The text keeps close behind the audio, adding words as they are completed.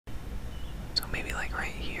maybe like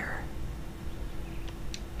right here.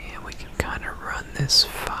 And we can kind of run this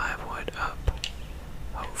 5-wood up,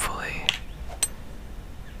 hopefully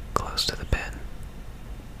close to the pin.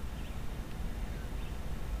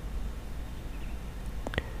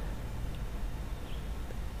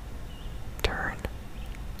 Turn.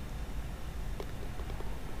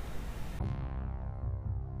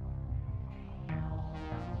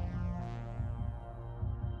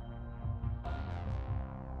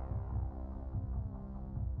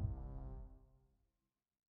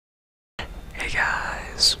 Hey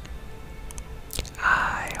guys,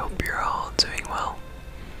 I hope you're all doing well.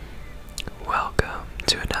 Welcome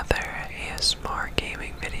to another ASMR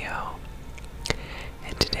gaming video.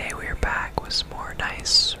 And today we are back with some more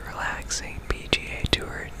nice, relaxing PGA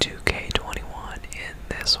Tour 2K21. In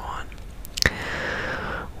this one,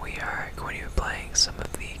 we are going to be playing some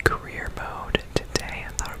of the career mode today.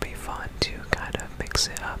 I thought it would be fun to kind of mix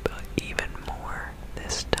it up even more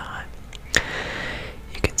this time.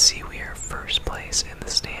 You can see we are first place in the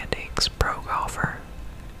standings. Pro golfer,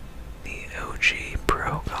 the OG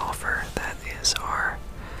pro golfer. That is our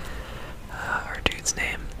dude's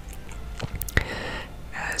name.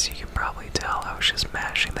 As you can probably tell, I was just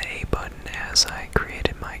mashing the A button as I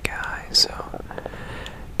created my guy, so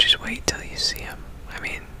just wait till you see him. I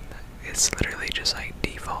mean, it's literally just like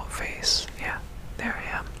default face. Yeah, there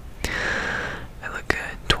I am. I look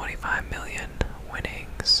good. 25 million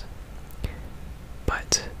winnings.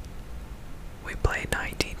 But we played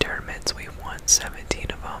 19 tournaments, we won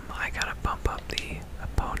 17 of them. I gotta bump up the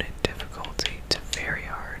opponent difficulty to very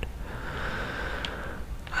hard.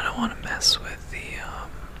 I don't want to mess with the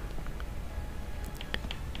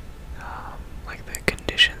like the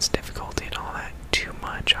conditions difficulty and all that too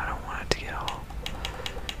much. I don't want it to get all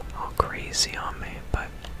crazy on me, but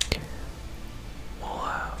we'll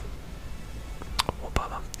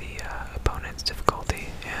bump up the opponent's difficulty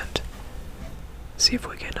and see if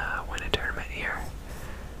we can win a tournament here.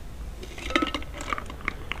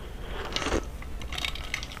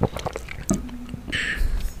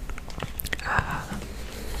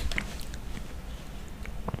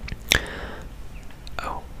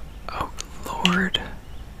 Oh Lord,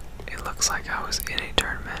 it looks like I was in a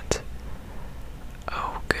tournament.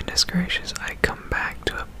 Oh goodness gracious, I come back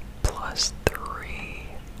to a +3.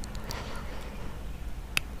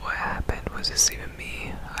 What happened? Was this even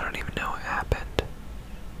me? I don't even know what happened.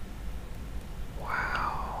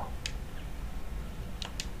 Wow.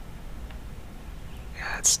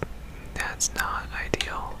 Yeah, that's not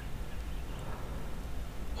ideal.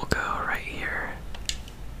 We'll go right here.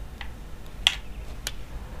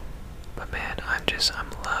 But man,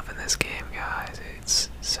 I'm loving this game, guys. It's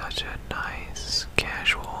such a nice,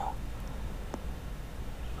 casual,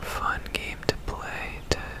 fun game to play,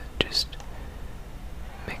 to just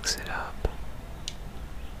mix it up.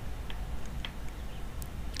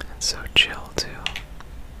 And so chill too.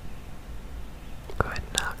 Go ahead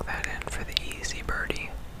and knock that in for the easy birdie.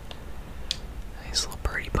 Nice little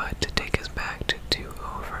birdie putt to take us back to 2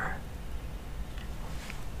 over.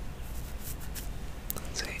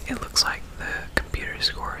 Let's see, it looks like the computer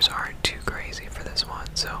scores aren't too crazy for this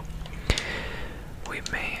one, so we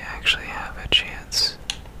may actually have a chance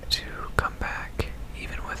to come back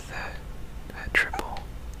even with that triple.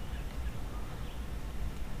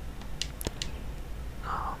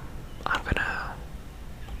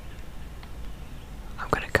 I'm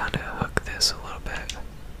gonna kind of hook this a little bit.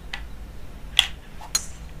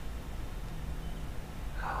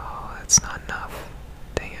 Oh, that's not enough.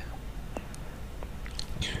 Dang it.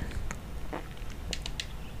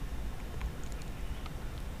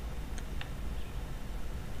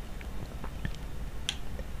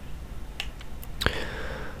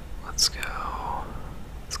 Let's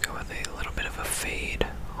go with a little bit of a fade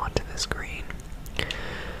onto this green.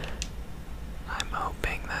 I'm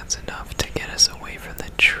hoping that's enough to get us away from the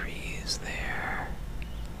trees there.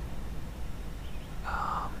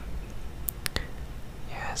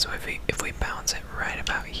 Yeah, so if we bounce it right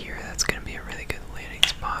about here, that's gonna be a really good landing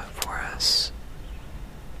spot for us.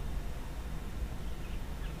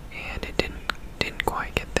 And it didn't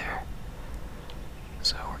quite get there.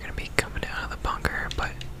 So we're gonna be coming out of the bunker,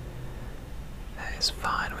 but that is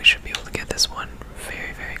fine. We should be able to get this one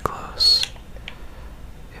very, very close.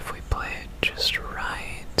 If we play it just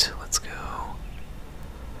right, let's go.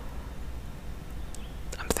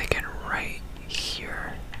 I'm thinking right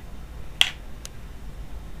here.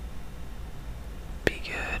 Be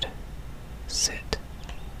good. Sit.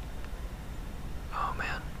 Oh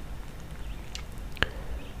man.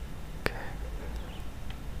 Okay.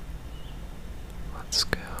 Let's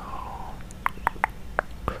go.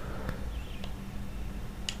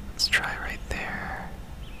 Let's try right there.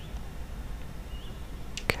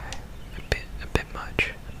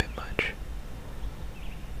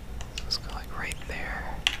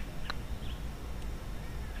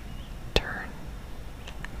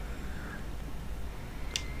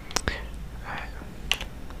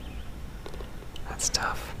 that's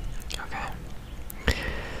tough. Okay.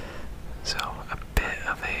 So a bit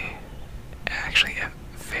of actually a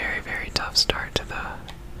very, very tough start to the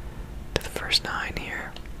first 9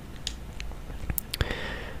 here.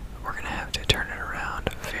 We're gonna have to turn it around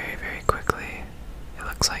very, very quickly. It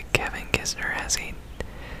looks like Kevin Kisner has a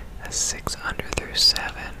 6 under through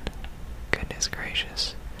 7. Goodness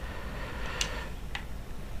gracious.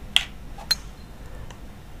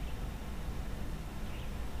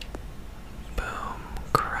 Boom,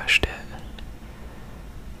 crushed it.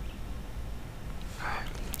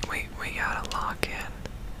 Alright, we gotta lock in.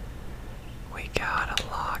 We gotta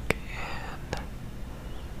lock in.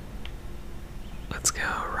 Let's go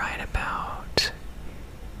right about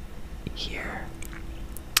here.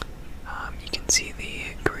 You can see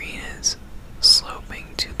the green is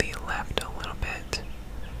sloping to the left a little bit.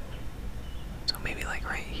 So maybe like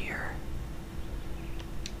right here.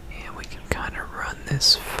 And we can kind of run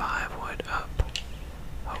this 5-wood up.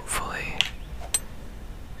 Hopefully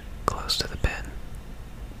close to the pin.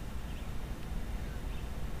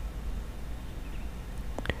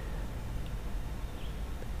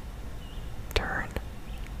 Turn.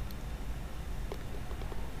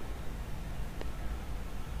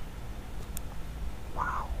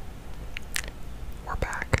 Wow. We're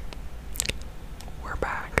back. We're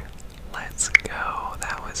back. Let's go.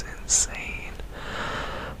 That was insane.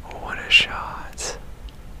 What a shot.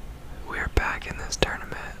 We're back in this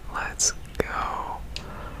tournament. Let's go.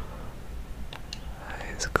 That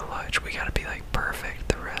is clutch. We gotta be like perfect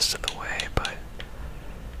the rest of the way, but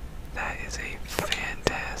that is a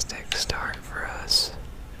fantastic start for us.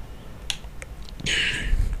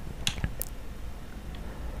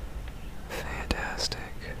 Fantastic.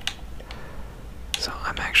 So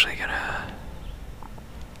I'm actually gonna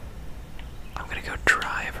go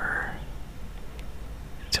driver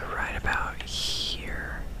to right about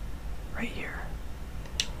here. Right here.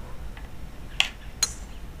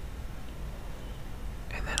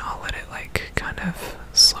 And then I'll let it like kind of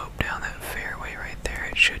slope down that fairway right there.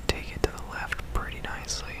 It should take it to the left pretty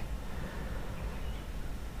nicely.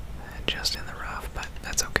 And just in the rough, but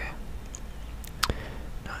that's okay.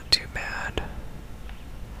 Not too bad.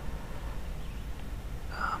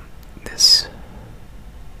 This,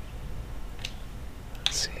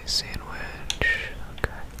 let's see, sandwich,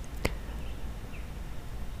 okay.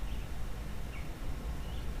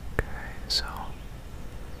 Okay, so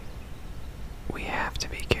we have to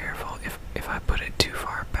be careful. If I put it too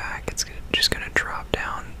far back, it's just gonna drop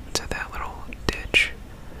down to that little ditch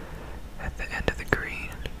at the end of the green.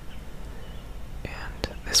 And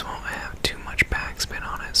this won't have too much backspin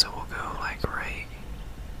on it, so we'll go like right.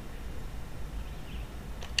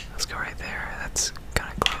 Let's go right there. That's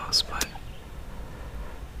kind of close, but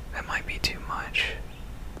that might be too much.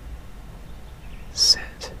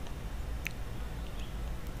 Sit.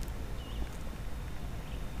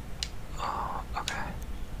 Oh, okay.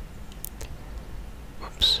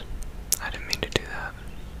 Whoops. I didn't mean to do that.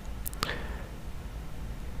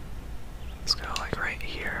 Let's go like right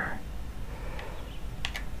here.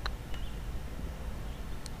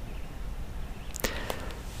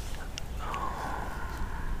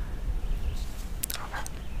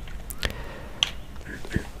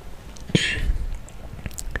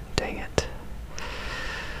 Dang it.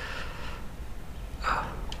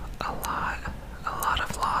 A lot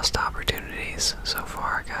of lost opportunities so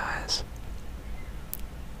far, guys.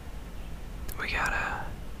 We gotta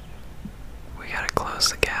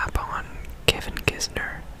close the gap on Kevin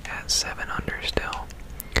Kisner at 7 under still.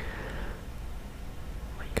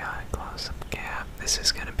 We gotta close the gap. This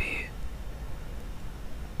is gonna be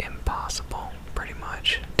impossible, pretty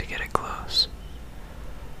much, to get it close.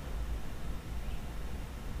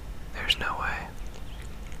 There's no way.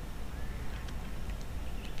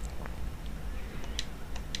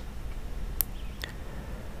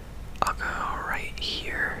 I'll go right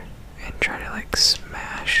here and try to like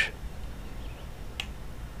smash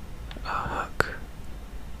a hook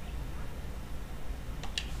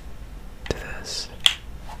to this.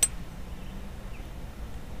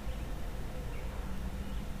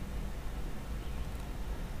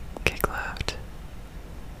 Kick left.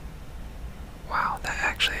 Wow, that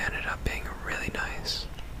actually ended up being really nice.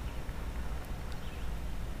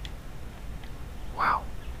 Wow,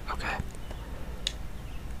 okay.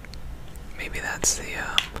 Maybe that's the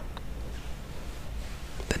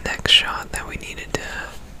next shot that we needed to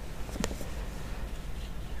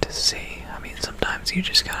see. I mean, sometimes you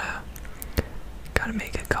just gotta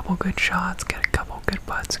make a couple good shots, get a couple good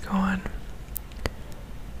putts going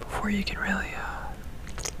before you can really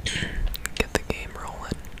get the game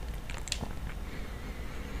rolling.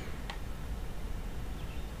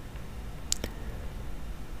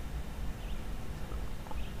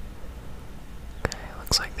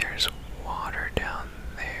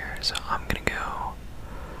 so I'm gonna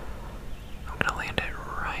land it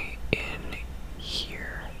right in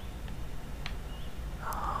here.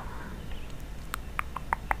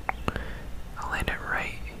 I'll land it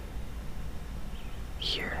right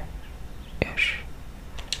here-ish.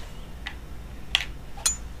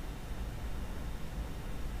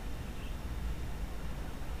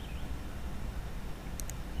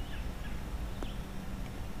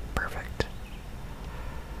 Perfect.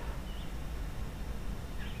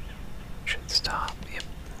 Should stop. Yep.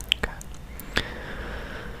 Okay.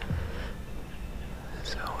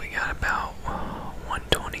 So we got about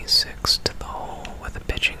 126 to the hole with a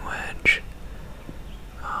pitching wedge.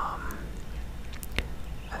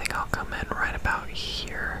 I think I'll come in right about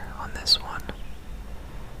here on this one.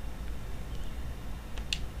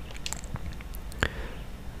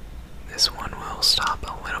 This one will stop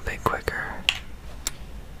a little bit quicker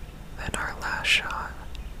than our last shot.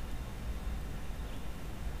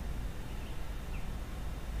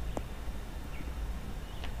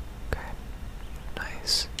 Okay,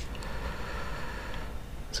 nice.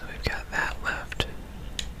 So we've got that left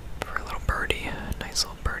for a little birdie, a nice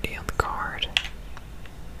little birdie on the card.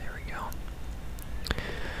 There we go.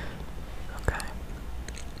 Okay.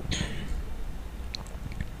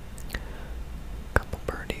 Couple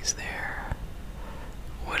birdies there.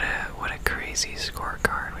 What a crazy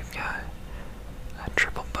scorecard. We've got a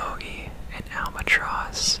triple bogey, an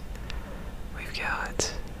albatross. We've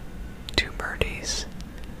got 2 birdies.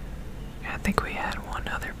 And I think we had 1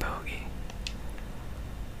 other bogey.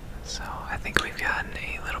 So I think we've gotten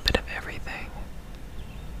a little bit of everything.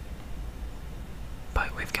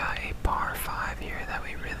 But we've got a par 5 here that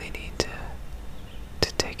we really need to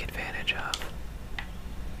take advantage of.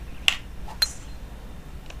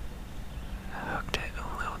 I hooked it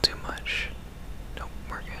a little too much. Nope,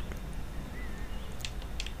 we're good.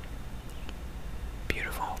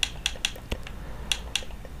 Beautiful.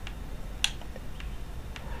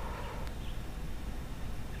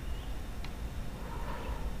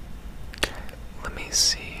 Okay, let me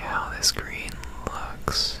see how this green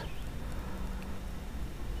looks.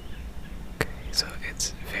 Okay, so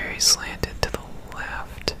it's very slanted to the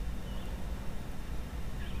left.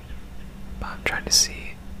 But I'm trying to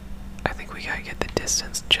see. I think we gotta get the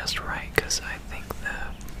distance just right, because I think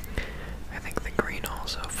the green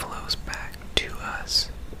also flows back to us.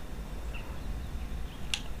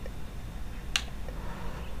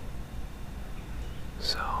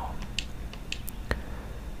 So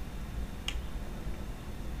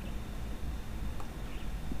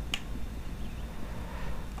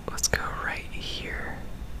let's go right here.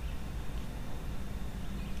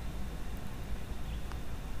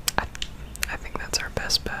 I think that's our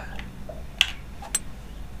best bet.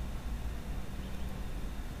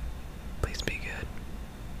 Please be good.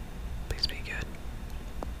 Please be good.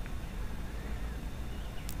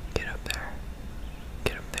 Get up there.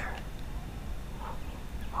 Get up there.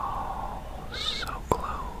 Oh, so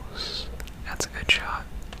close. That's a good shot.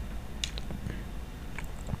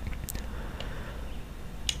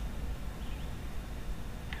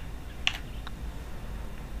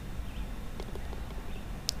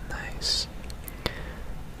 Nice.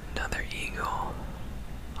 Another eagle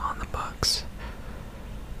on the Bucks.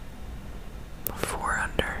 4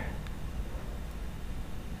 under.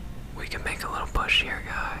 We can make a little push here,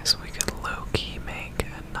 guys. We could low-key make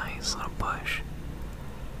a nice little push.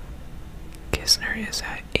 Kisner is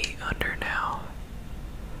at 8 under now.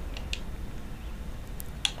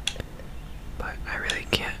 But I really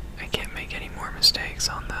can't make any more mistakes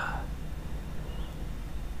on the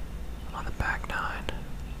back 9.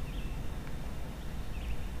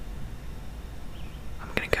 I'm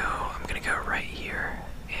gonna go right here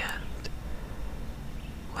and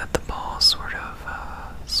let the ball sort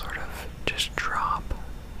of just drop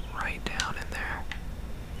right down in there.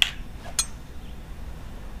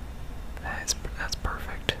 That's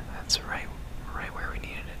perfect. That's right where we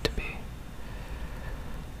needed it to be.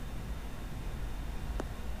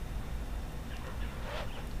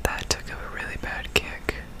 That took a really bad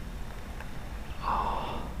kick.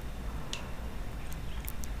 Oh,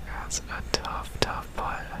 that's a tough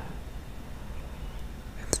putt.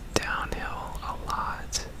 It's downhill a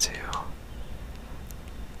lot too.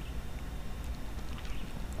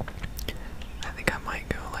 I think I might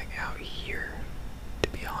go like out here, to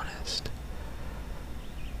be honest.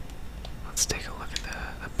 Let's take a look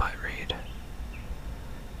at the putt read.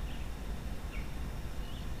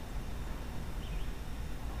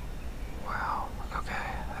 Wow, okay,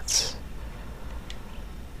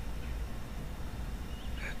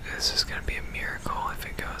 this is gonna be a miracle if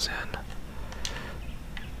it goes in.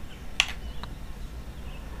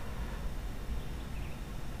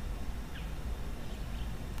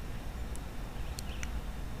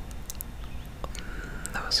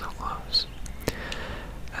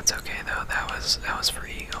 That's okay though. That was for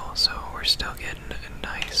eagle, so we're still getting a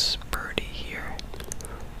nice birdie here,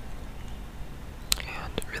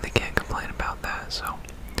 and really can't complain about that. So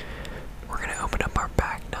we're gonna open up our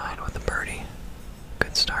back nine with a birdie.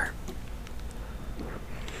 Good start.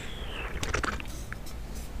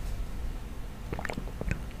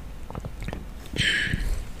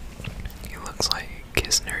 It looks like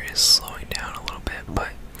Kisner is slowing down a little bit,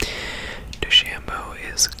 but DeChambeau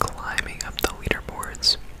is climbing up the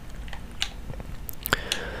leaderboards.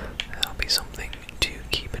 That'll be something to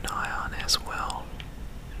keep an eye on as well.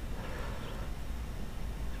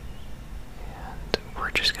 And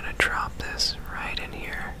we're just gonna drop this right in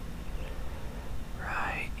here.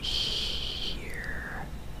 Right here.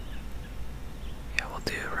 Yeah, we'll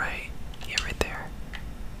do it right. Yeah, right there.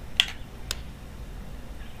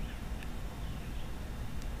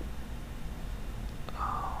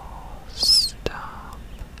 Oh, stop.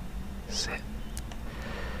 Sit.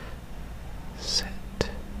 Sit.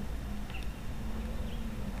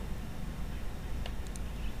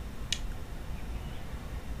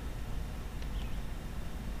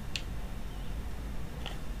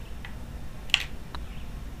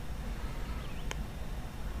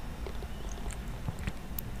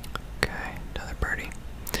 Okay, another birdie.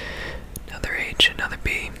 Another H, another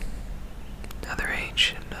B. Another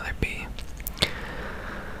H, another B.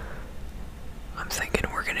 I'm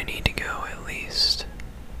thinking we're gonna need to go at least.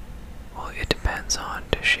 Well, it depends on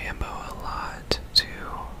DeChambeau a lot too,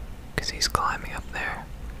 because he's climbing up there.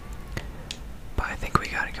 But I think we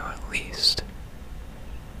gotta go at least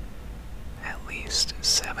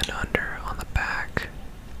 7 under on the back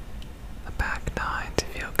nine to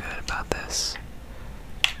feel good about this.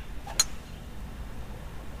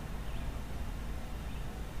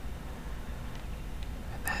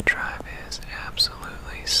 And that drive is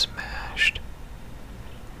absolutely smashed.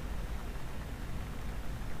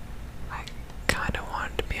 I kind of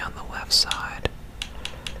wanted to be on the left side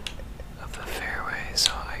of the fairway,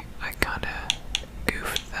 so I kind of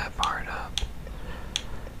goofed that part up.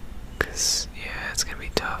 Cause yeah, it's gonna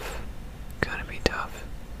be tough. Gonna be tough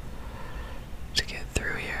to get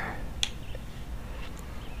through here.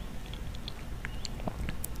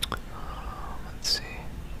 Let's see.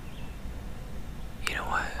 You know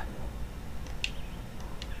what?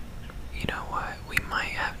 You know what? We might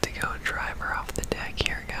have to go driver off the deck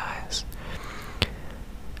here, guys.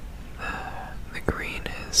 The green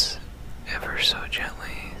is ever so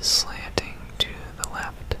gently slanting to the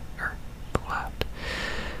left, or the left,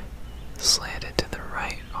 slanted to the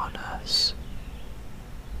right on us.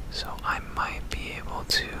 So I might be able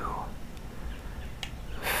to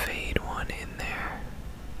fade one in there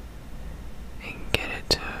and get it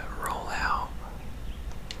to roll out.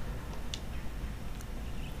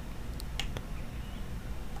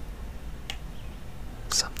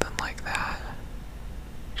 Something like that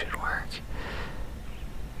should work.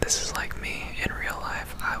 This is like me in real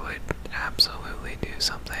life. I would absolutely do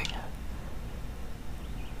something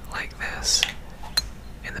like this.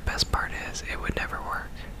 And the best part is it would never work.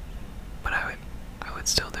 But I would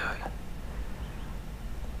still do it.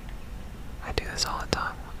 I do this all the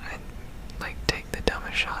time. I like take the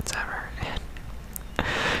dumbest shots ever, and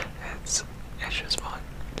it's just fun.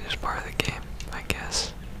 It's just part of the game, I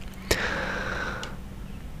guess.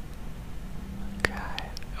 Okay.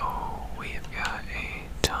 Oh, we have got a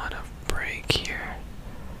ton of break here.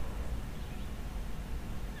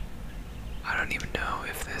 I don't even know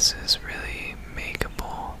if this is really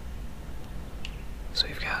makeable. So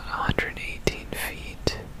we've got 118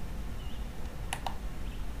 feet.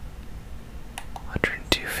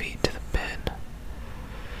 102 feet to the pin.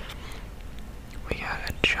 We got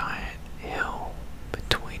a giant hill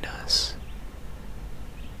between us.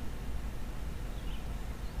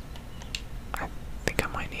 I think I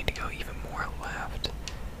might need to go even more left.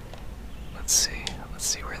 Let's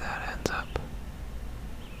see where that ends up.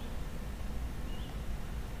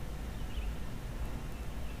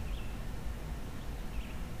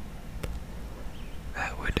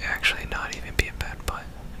 That would actually not even be a bad putt.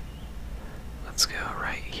 Let's go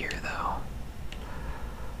right here though.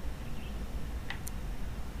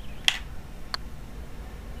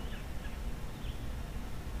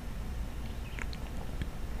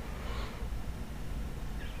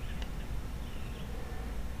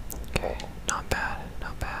 Okay, not bad,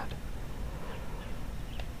 not bad.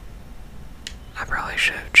 I probably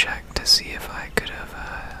should have checked to see if I could have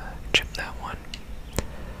chipped that one.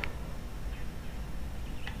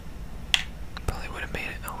 Probably would have made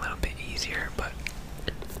it a little bit easier, but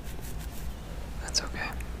that's okay.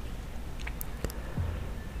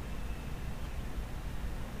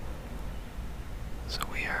 So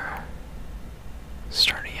we are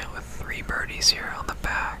starting 3 birdies here on the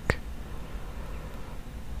back.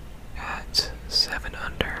 At 7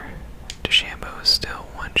 under, DeChambeau is still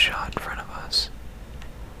 1 shot in front of us.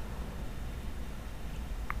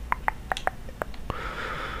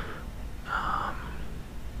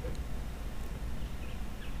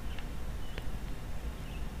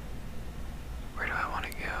 Where do I want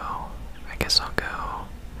to go? I guess I'll go.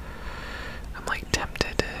 I'm like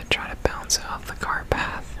tempted to try to bounce it off the cart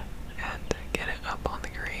path and get it up on the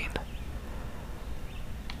green.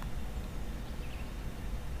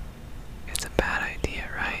 It's a bad idea,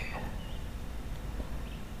 right?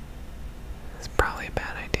 It's probably a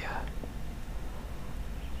bad idea.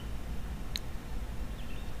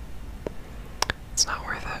 It's not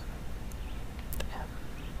worth it.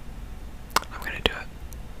 I'm gonna do it.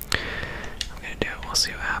 I'm gonna do it. We'll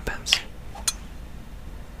see what happens.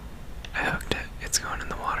 I hooked it. It's going in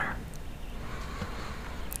the water.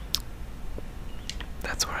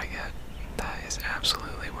 That's what I get. That is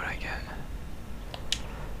absolutely what I get.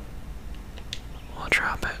 We'll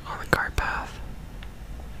drop it on the cart path.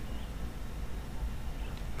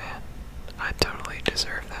 Man, I totally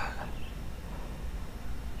deserve that.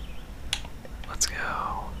 Let's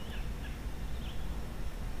go.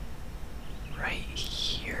 Right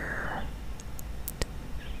here.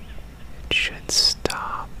 It should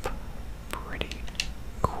stop pretty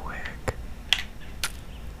quick.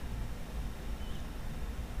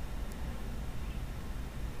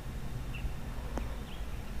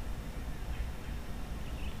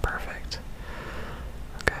 Perfect.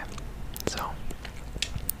 Okay, so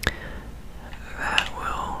that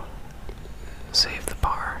will save the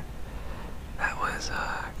par. That was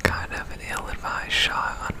kind of an ill-advised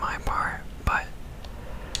shot on my part, but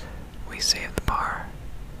we saved the par.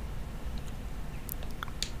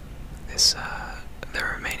 This, the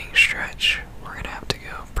remaining stretch, we're gonna have to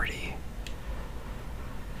go pretty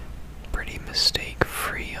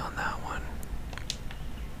mistake-free on that one.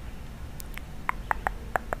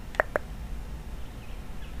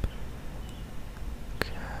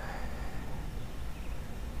 Okay.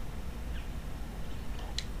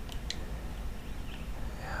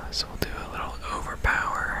 Yeah, so we'll do a little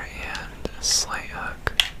overpower and a slight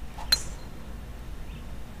hook.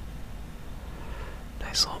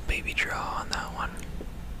 Nice little baby draw on that one.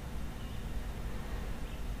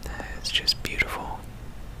 It's just beautiful.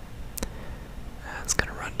 That's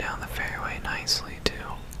gonna run down the fairway nicely too.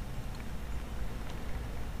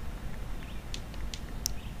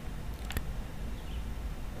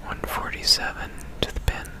 .147 to the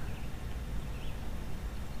pin.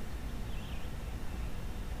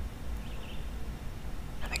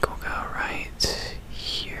 I think we'll go right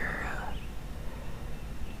here.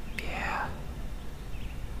 Yeah.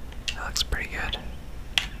 That looks pretty good.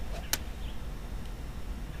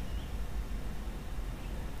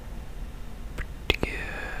 Pretty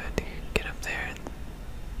good. Get up there and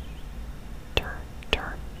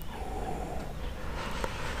turn. Ooh.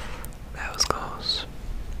 That was close.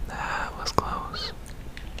 That was close.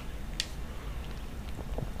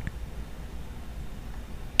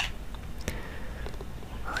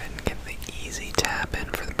 Go ahead and get the easy tap in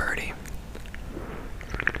for the birdie.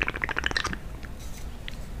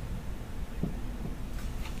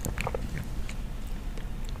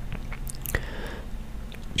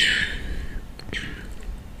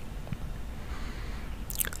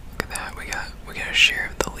 Look at that, we got a share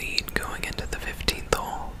of the lead going into the 15th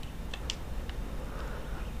hole.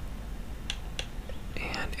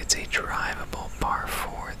 And it's a drivable par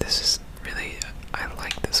 4. This is really, I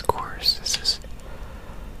like this course. This is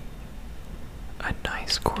a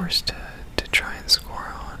nice course to try and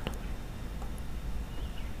score on.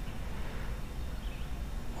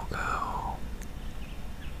 We'll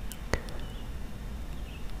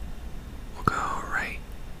go right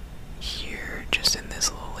here, just in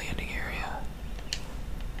this little landing area.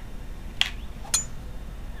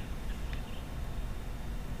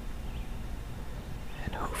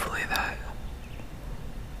 And hopefully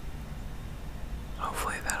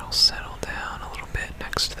that'll settle down a little bit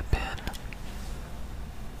next to the pin.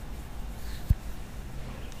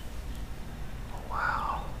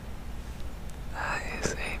 Wow. That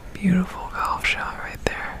is a beautiful golf shot right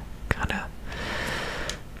there. Kinda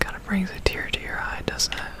brings a tear to your eye,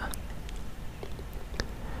 doesn't it?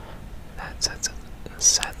 That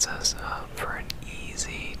sets us up for an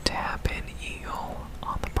easy tap-in eagle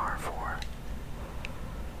on the par 4.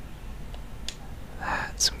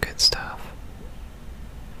 That's some good stuff.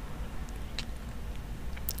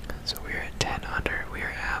 So we're at 10 under. We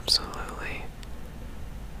are absolutely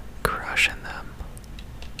crushing them.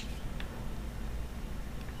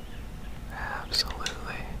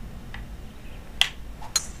 Absolutely.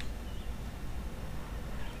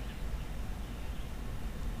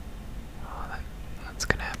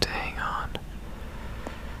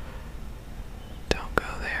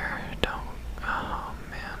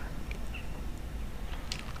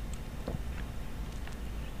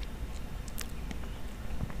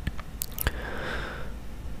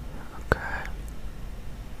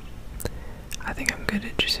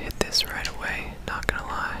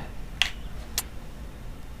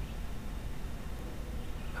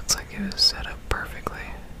 was set up perfectly.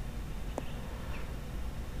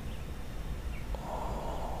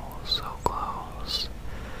 Oh, so close.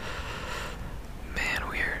 Man,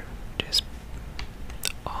 we're just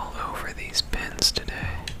all over these pins today.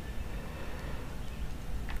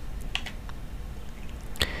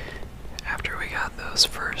 After we got those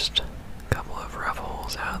first couple of rough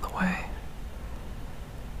holes out of the way,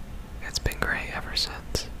 it's been great ever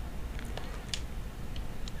since.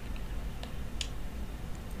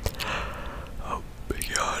 Oh,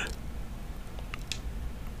 big God.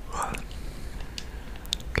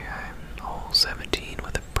 Okay, hole 17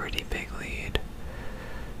 with a pretty big lead.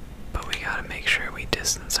 But we gotta make sure we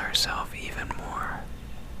distance ourselves even more.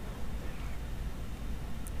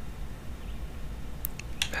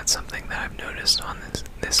 That's something that I've noticed on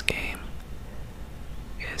this game,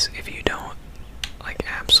 is if you don't like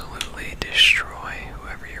absolutely destroy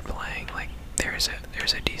whoever you're playing, like there's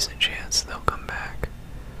a decent chance they'll come back.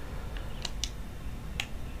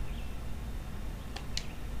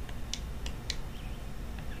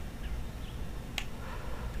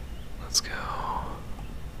 Let's go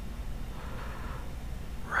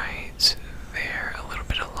right there, a little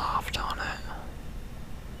bit of loft on it.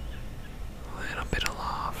 A little bit of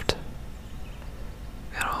loft.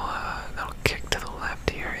 That'll kick to the left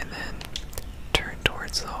here and then turn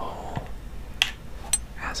towards the hole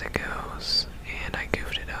as it goes, and I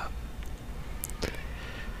goofed it up.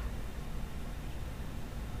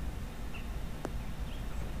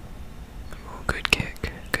 Oh, good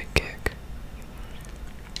kick, good kick.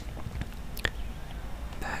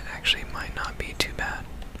 That actually might not be too bad.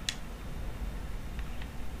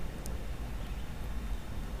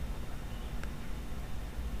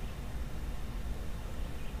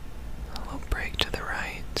 A little break to the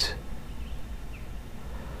right.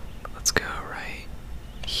 Let's go right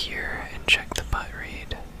here and check the putt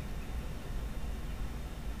read.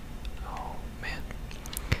 Oh man,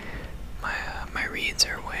 my reads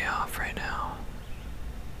are way off right now.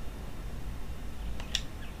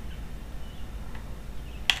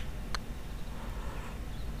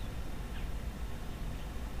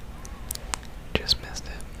 Just missed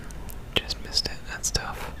it. Just missed it. That's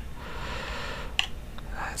tough.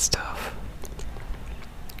 That's tough.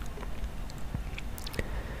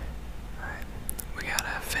 Alright, we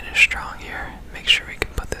gotta finish strong here. Make sure we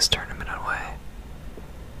can put this tournament away.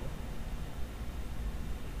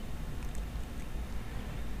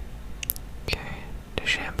 Okay,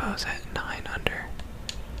 DeChambeau's at 9 under.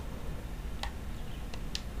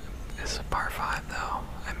 This is a par 5 though.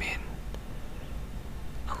 I mean,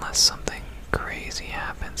 unless something crazy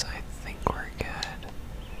happens, I think we're good.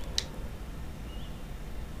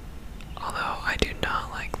 Although I do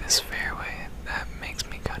not like this fairway, that makes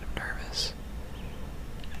me kind of nervous.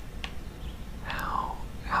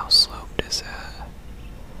 How sloped is that?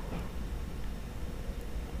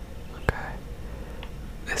 Okay.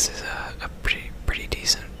 This is a pretty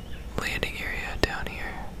decent landing area down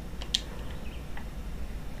here.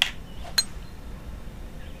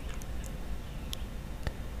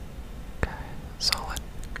 Okay, solid.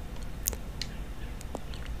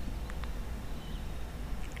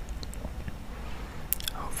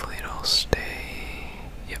 Hopefully it'll stay.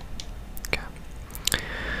 Yep. Okay.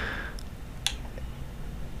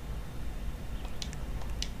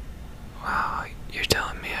 Wow, you're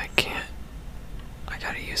telling me I can't. I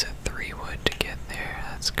gotta use a 3-wood to get there.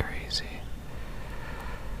 That's crazy.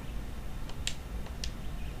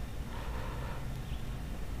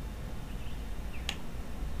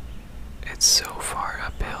 It's so far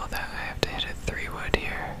uphill that I have to hit a 3-wood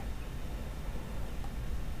here.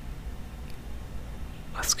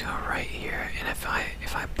 Let's go right here, and if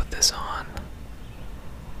I put this on,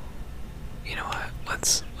 you know what?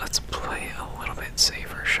 Let's play a little bit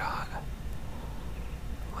safer shot.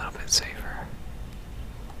 A little bit safer.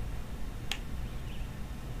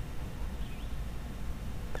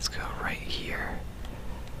 Let's go right here.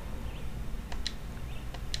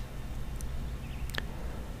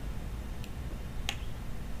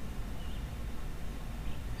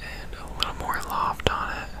 And a little more loft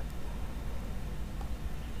on it.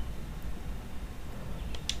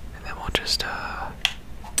 And then we'll just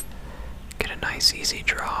get a nice easy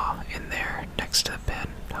draw in there next to the pin,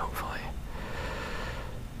 hopefully.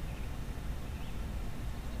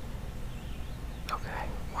 Okay,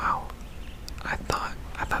 wow. I thought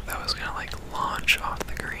that was gonna like launch off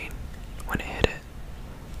the green when it hit it.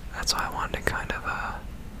 That's why I wanted to kind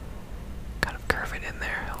of curve it in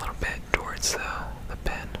there a little bit towards the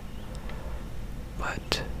pin.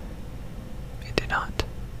 But it did not.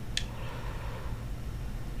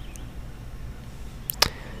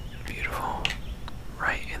 Beautiful.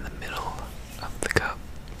 Right in the middle of the cup.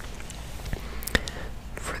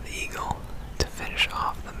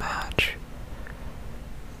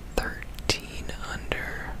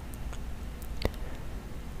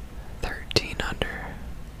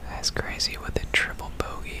 That's crazy with a triple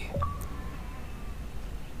bogey.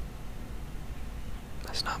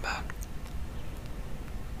 That's not bad.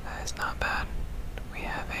 That is not bad. We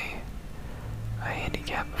have a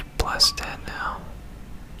handicap of +10 now.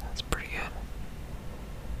 That's pretty good.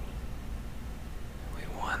 We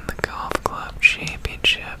won the golf club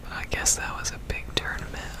championship. I guess that was a big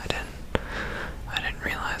tournament. I didn't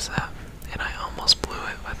realize that, and I almost blew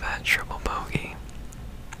it with that triple bogey.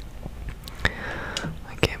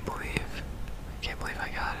 I can't believe I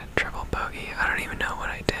got a triple bogey. I don't even know what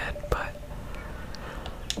I did, but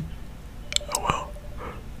oh well.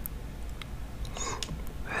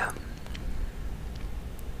 Yeah.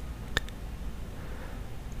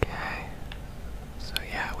 Okay. So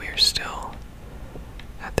yeah, we are still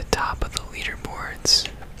at the top of the leaderboards.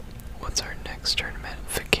 What's our next tournament?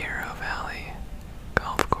 Vaquero Valley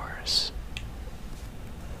Golf Course.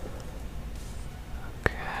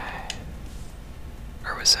 Okay.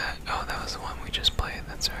 Or was that? Oh, that was the one we just played.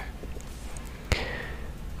 That's right.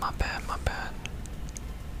 My bad, my bad.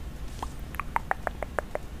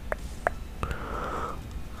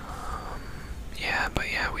 Yeah,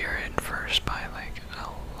 but yeah, we are in first by like a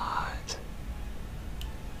lot.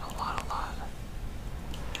 A lot.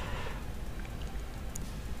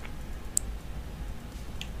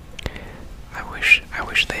 I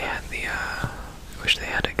wish they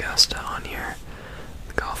had Augusta on here.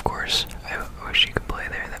 The golf course. I wish you could play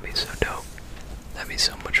there. That'd be so dope. That'd be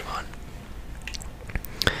so much fun.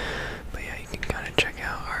 But yeah, you can kind of check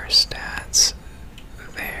out our stats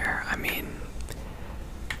there. I mean,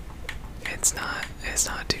 it's not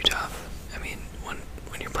too tough. I mean, when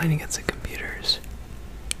you're playing against the computers,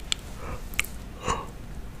 I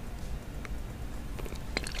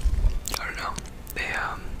don't know.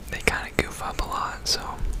 They kind of goof up a lot, so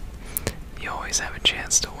you always have a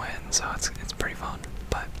chance to win. So it's pretty fun.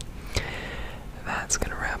 But that's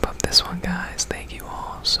gonna wrap up this one, guys. Thank you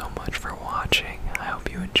all so much for watching. I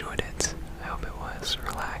hope you enjoyed it. I hope it was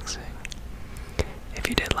relaxing. If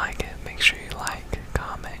you did like it, make sure you like,